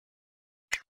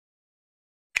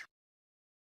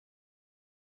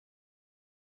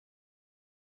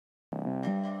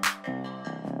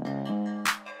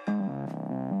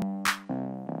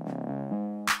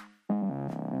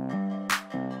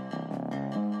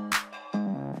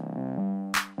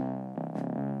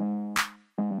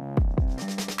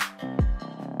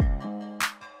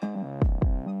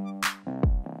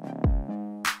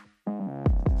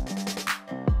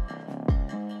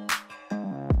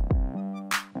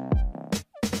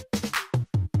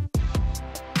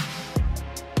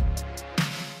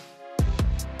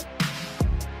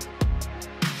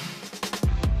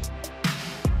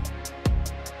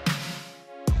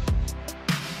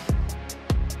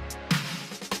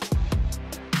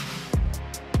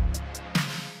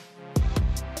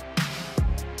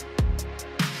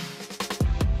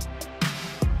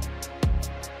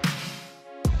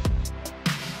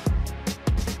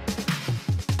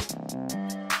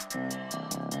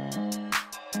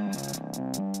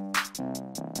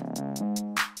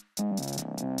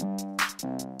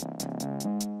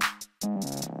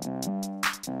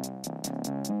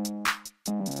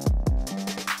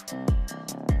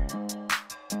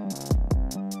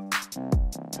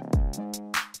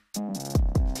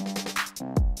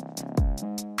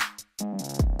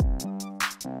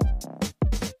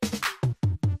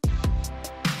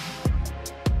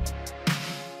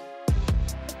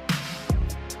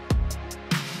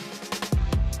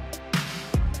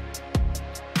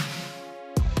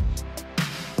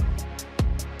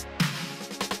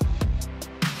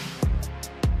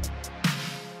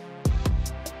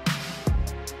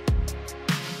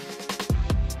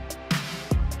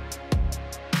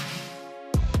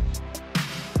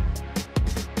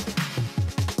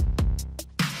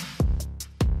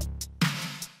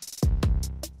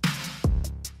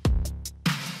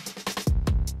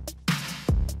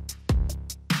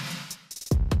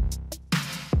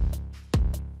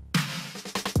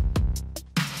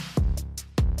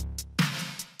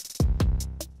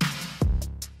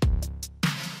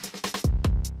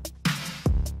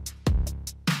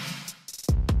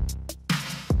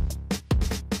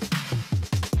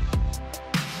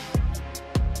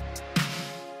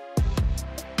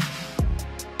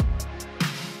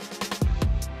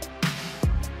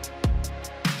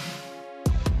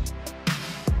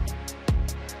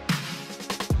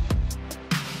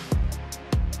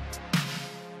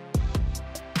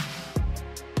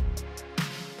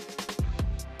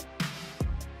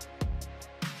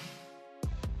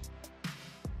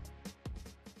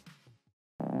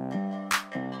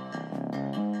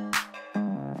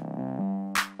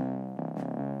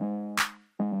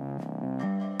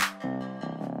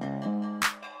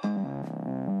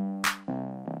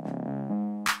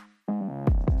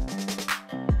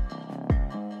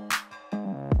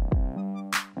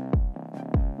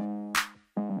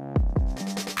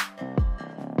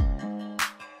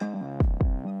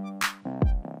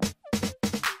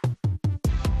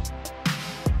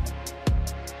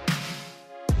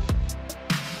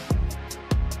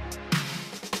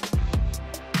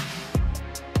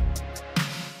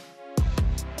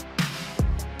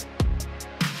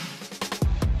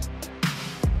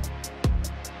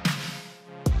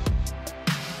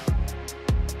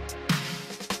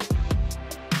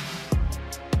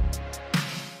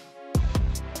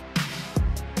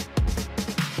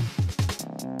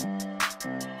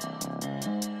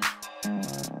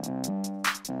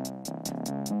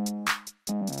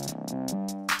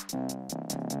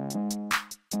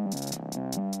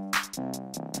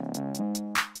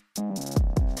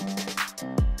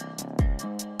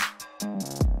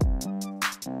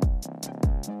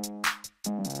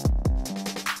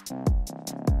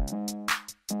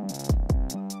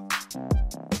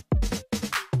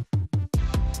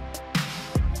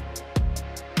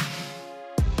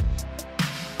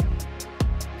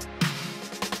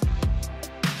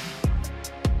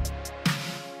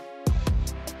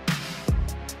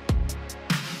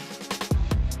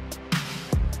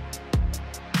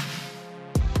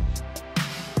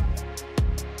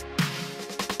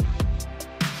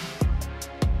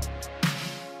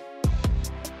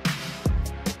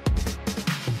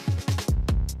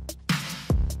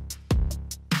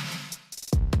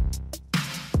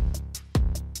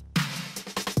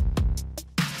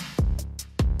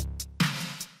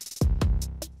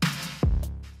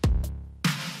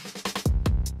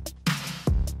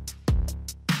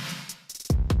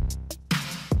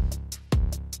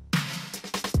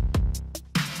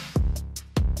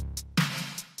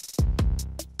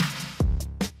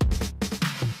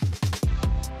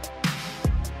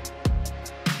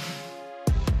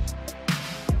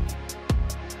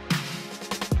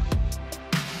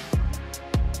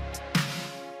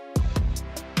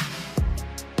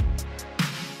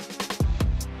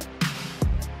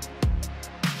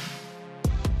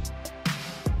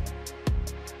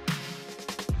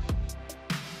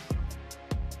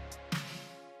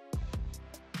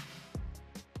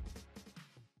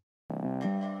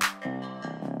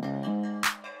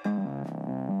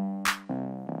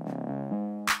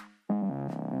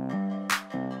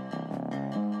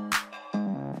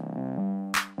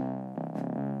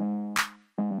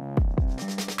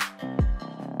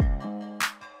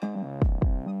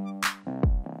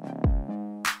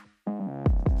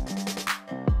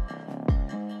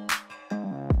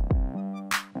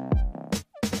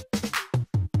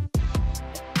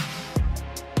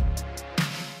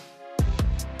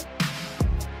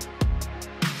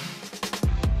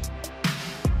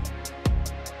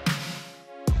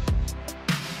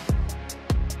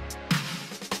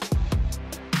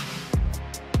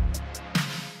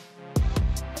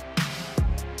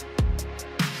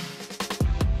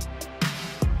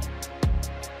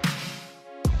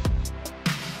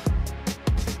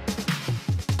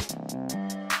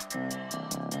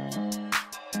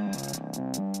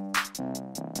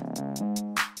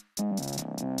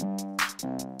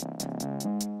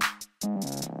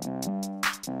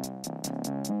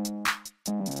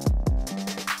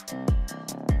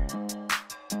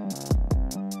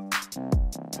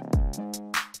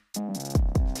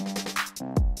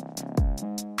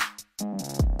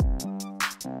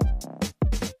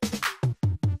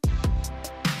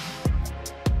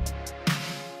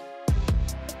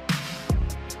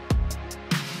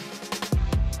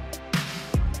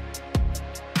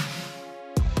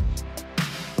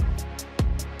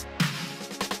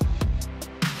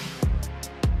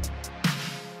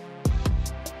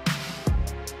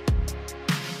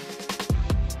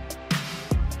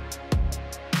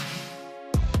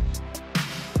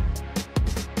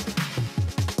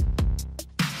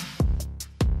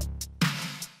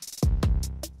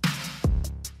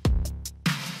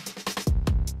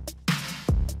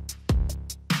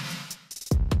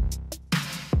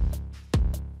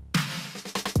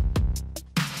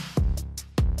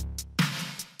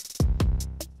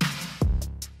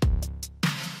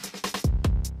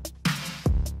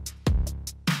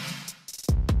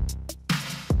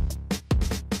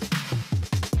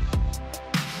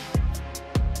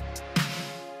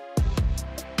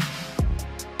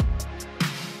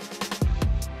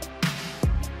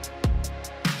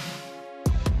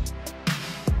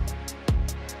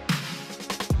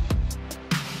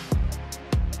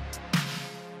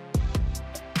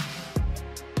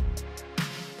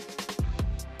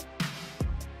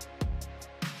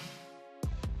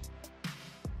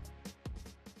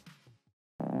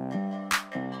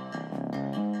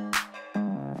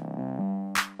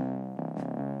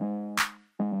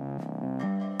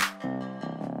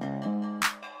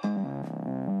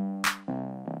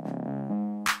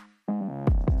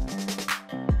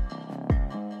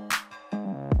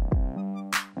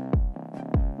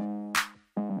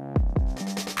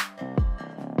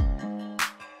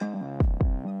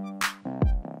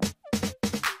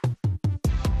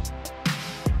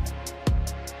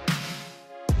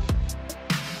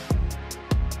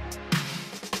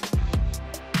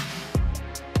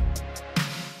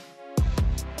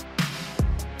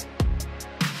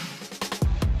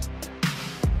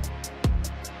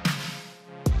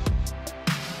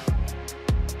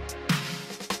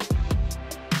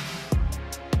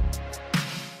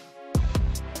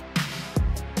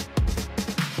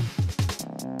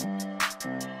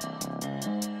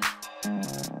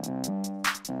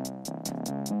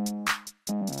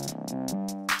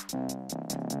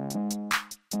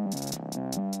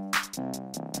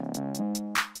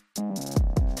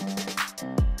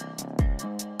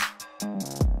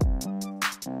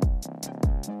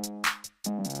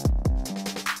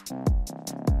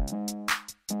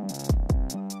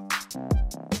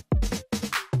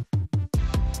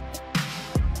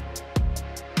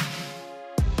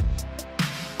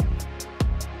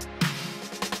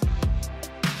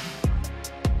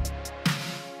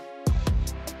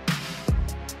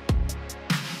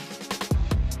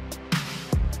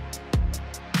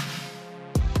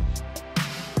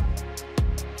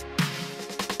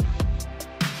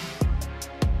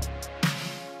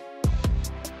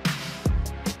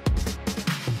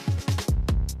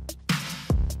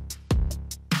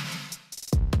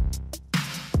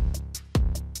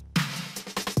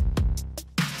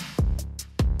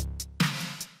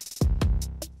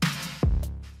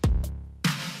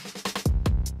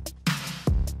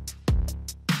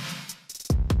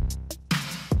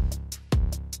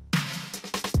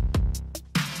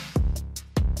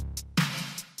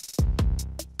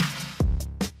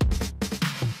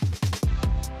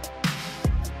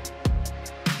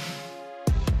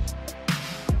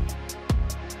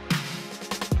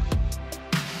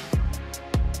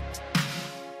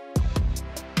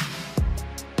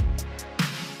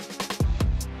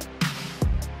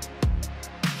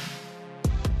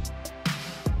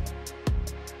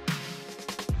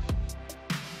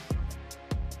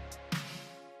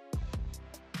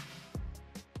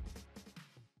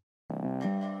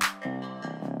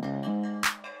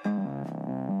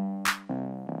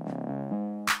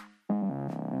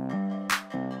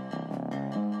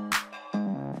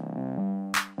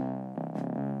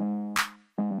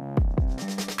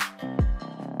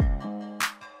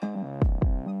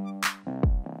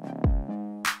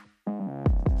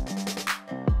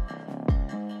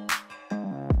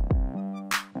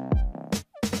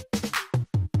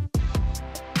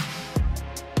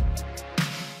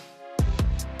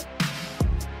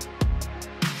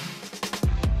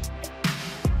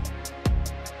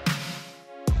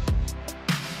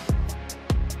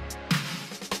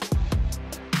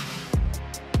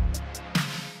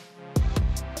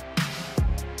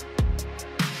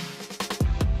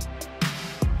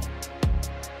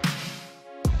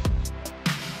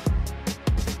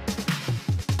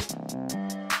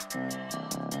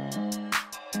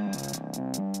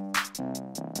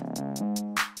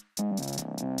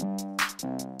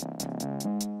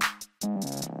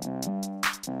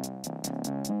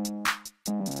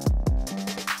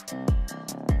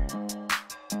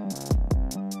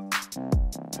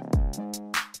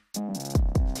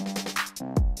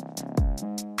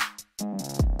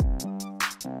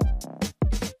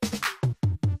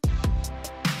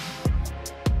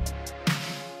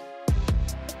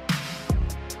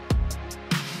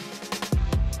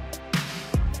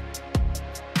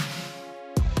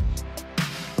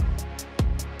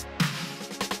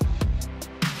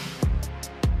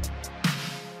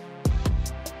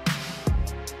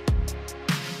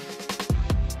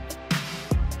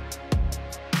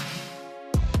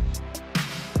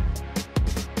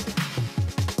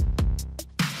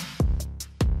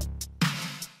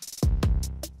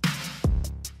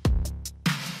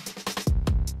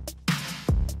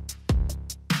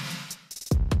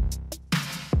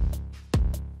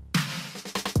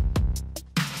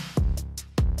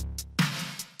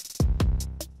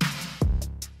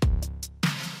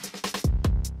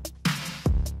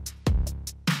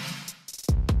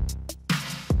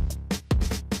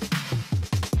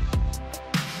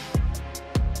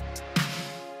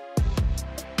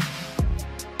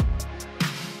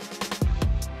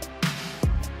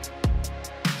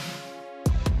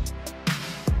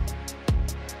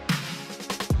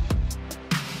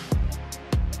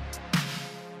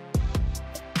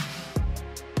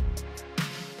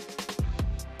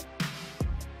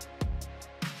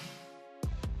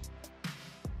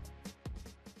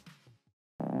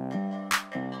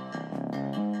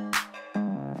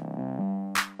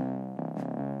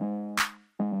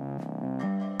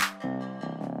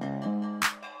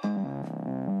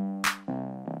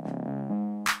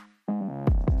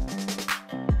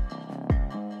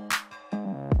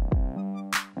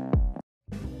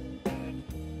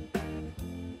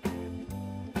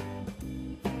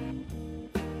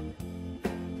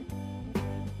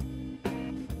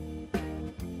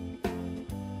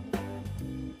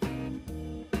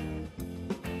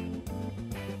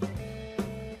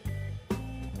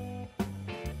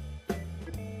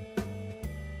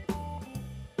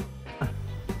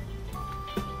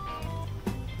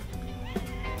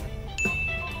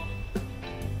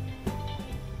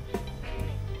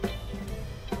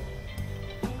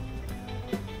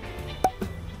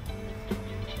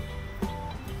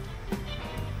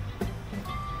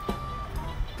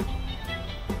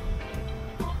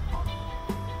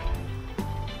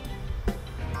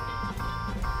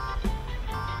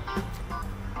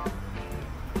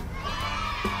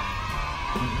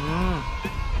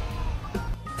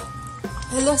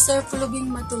Hello, Sir Pulubing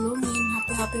Matulungin.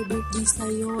 Happy birthday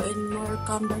sa'yo and more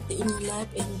come birthday in your life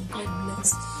and God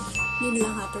bless. Yun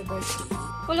lang, happy birthday.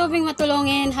 Pulubing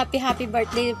Matulungin, happy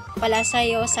birthday pala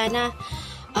sa'yo. Sana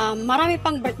marami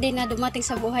pang birthday na dumating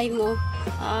sa buhay mo.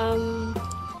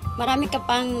 Marami ka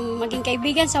pang maging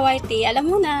kaibigan sa YT. Alam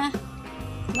mo na.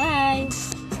 Bye!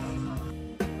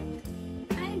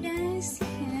 Hi guys!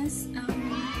 Yes,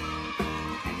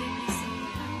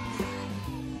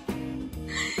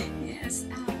 yes,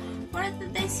 for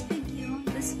today's video,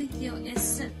 this video is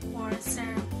set for Sir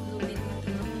Pulubing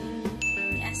Matulungin.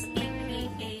 Yes,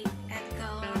 aka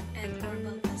Edgar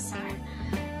Baltasar.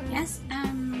 Yes,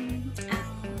 ang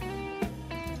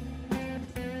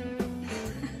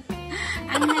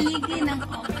haligi ng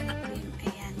oven cream.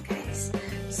 Ayan guys.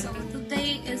 So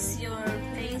today is your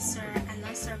day, Sir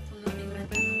Pulubing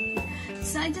Matulungin.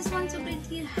 So I just want to greet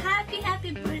you happy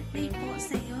birthday po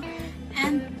sa iyo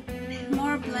and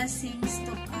more blessings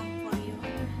to come for you.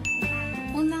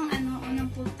 Unang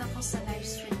punta ko sa live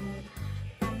stream mo.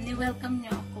 Ni-welcome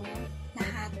niyo ako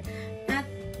lahat at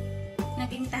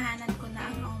naging tahanan ko na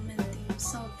ang oven team.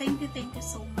 So thank you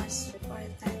so much for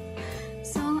that.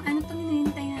 So ano pang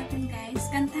hinihintay natin guys?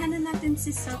 Kantahan na natin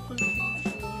si Sir Pulubing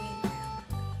Matulungin.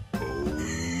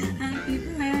 Happy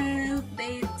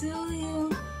birthday to you.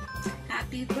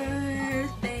 Happy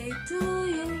birthday to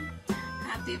you.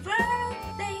 Happy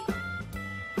birthday.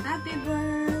 Happy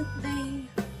birthday.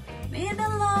 May the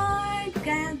Lord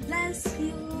God bless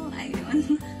you.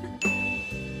 Ayun.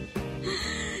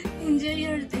 Enjoy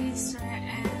your day, sir,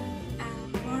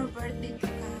 and more birthday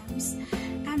comes.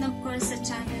 And of course, sa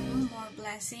channel, more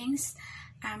blessings.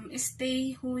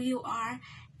 Stay who you are,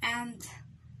 and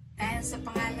sa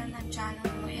pangalan ng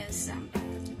channel mo is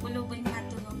Pulubing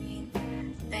Matulungin.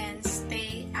 Then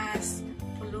stay as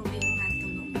Pulubing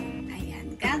Matulungin.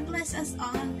 Ayan. God bless us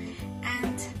all.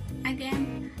 And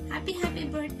again, happy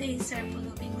birthday, Sir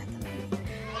Pulubing Matulungin.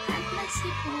 God bless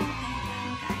you po.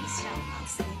 Ayan guys, shout out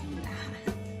sa inyong lahat.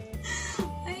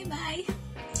 Bye-bye.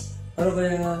 Hello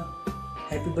kaya,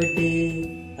 happy birthday.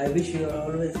 I wish you are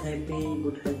always happy,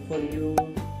 good health for you.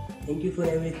 Thank you for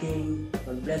everything.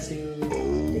 God bless you.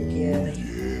 Take care.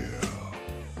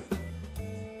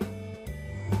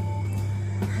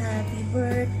 Happy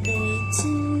birthday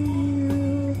to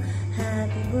you.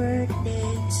 Happy birthday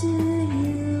to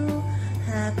you.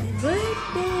 Happy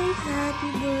birthday, happy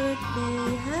birthday,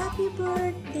 happy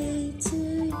birthday to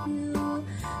you.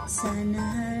 Sana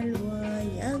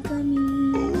halwaya kami.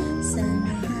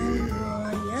 Sana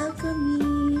halwaya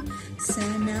kami.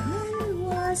 Sana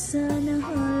halwa, sana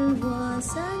halwa,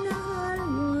 sana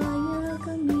halwaya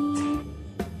kami.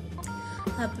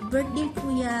 Happy birthday,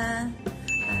 Kuya.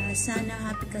 Sana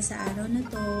happy ka sa araw na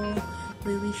to.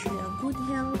 We wish you a good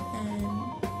health and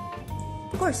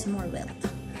of course more wealth,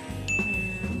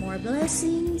 more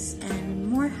blessings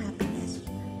and more happiness.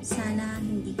 Sana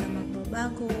hindi ka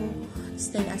magbabago.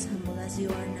 Stay as humble as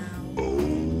you are now.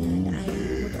 And I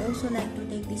would also like to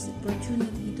take this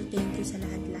opportunity to thank you sa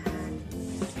lahat-lahat,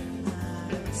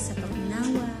 sa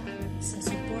pag-unawa, sa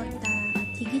suporta, at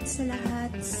higit sa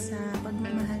lahat sa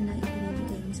pagmamahal na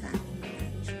ibinibigay mo sa amin.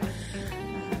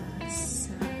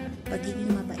 Sa pagiging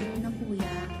mabait na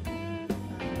kuya,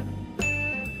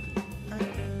 at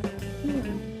yun,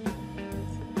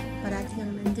 parati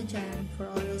kang nandiyan for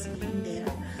always being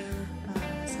there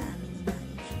sa amin ni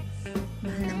Marish.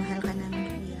 Mahal na mahal ka namin,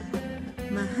 kuya.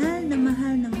 Mahal na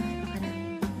mahal na mahal ka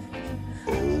namin.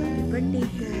 Happy birthday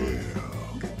po.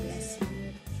 God bless you.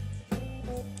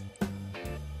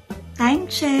 Time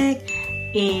check.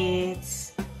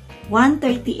 It's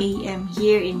 1:30 AM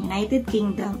here in United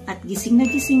Kingdom at gising na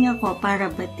gising ako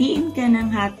para batiin ka ng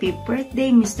happy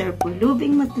birthday, Mr.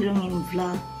 Pulubing Matulungin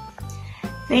Vlog.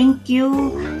 Thank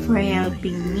you for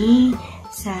helping me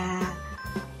sa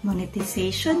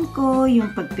monetization ko,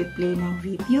 yung pagpiplay ng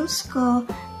videos ko,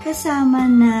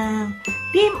 kasama ng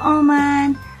Team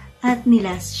Oman at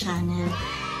Nilas Channel.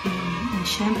 And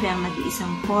syempre, ang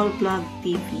nag-iisang Paul Vlog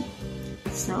TV.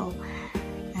 So,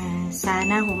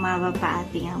 sana humaba pa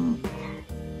ating ang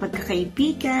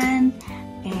pagkakaibigan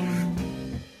and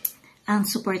ang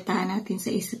suportahan natin sa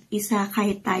isa't isa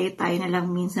kahit tayo na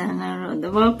lang minsan nanonood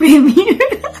ng mga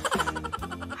premiere.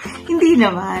 Hindi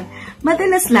naman.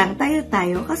 Madalas lang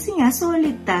tayo kasi nga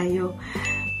solid tayo.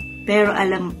 Pero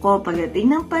alam ko pagdating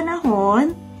ng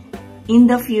panahon, in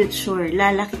the future,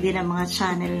 lalaki din ang mga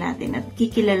channel natin at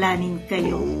kikilalanin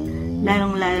kayo.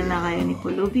 Lalong-lalo na kayo ni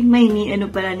Pulubing. May ni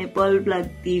Paul Vlog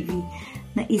TV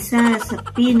na isa sa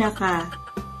pinaka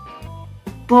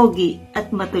pogi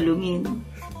at matulungin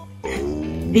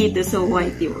dito sa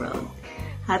YT World.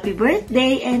 Happy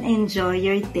birthday and enjoy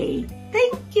your day.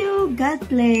 Thank you! God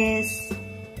bless.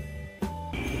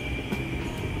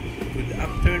 Good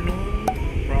afternoon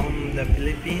from the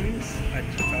Philippines at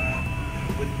saka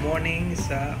good morning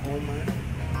sa Oman.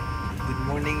 Good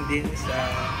morning din sa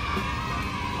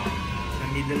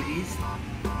Middle East.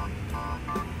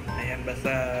 Ayan,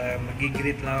 basta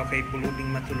magigreet lang ako kay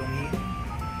Pulubing Matulungin.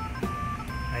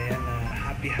 Ayan,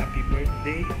 happy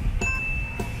birthday.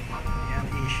 Ayan,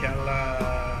 inshallah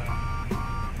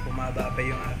humaba pa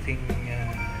yung ating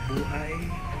buhay.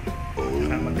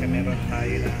 Saka magkameron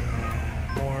tayo ng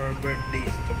more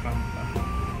birthdays to come pa.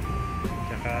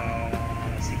 Tsaka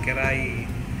si Kiray,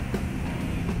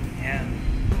 ayan,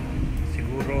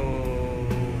 siguro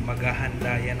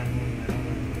maghahanda yan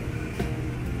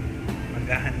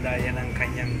ng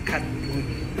kanyang cat food.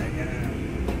 Ayan,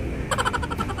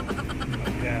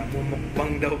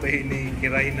 mumukbang daw kayo ni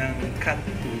Kiray ng cat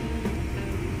food.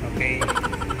 Okay,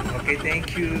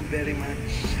 thank you very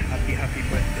much. Happy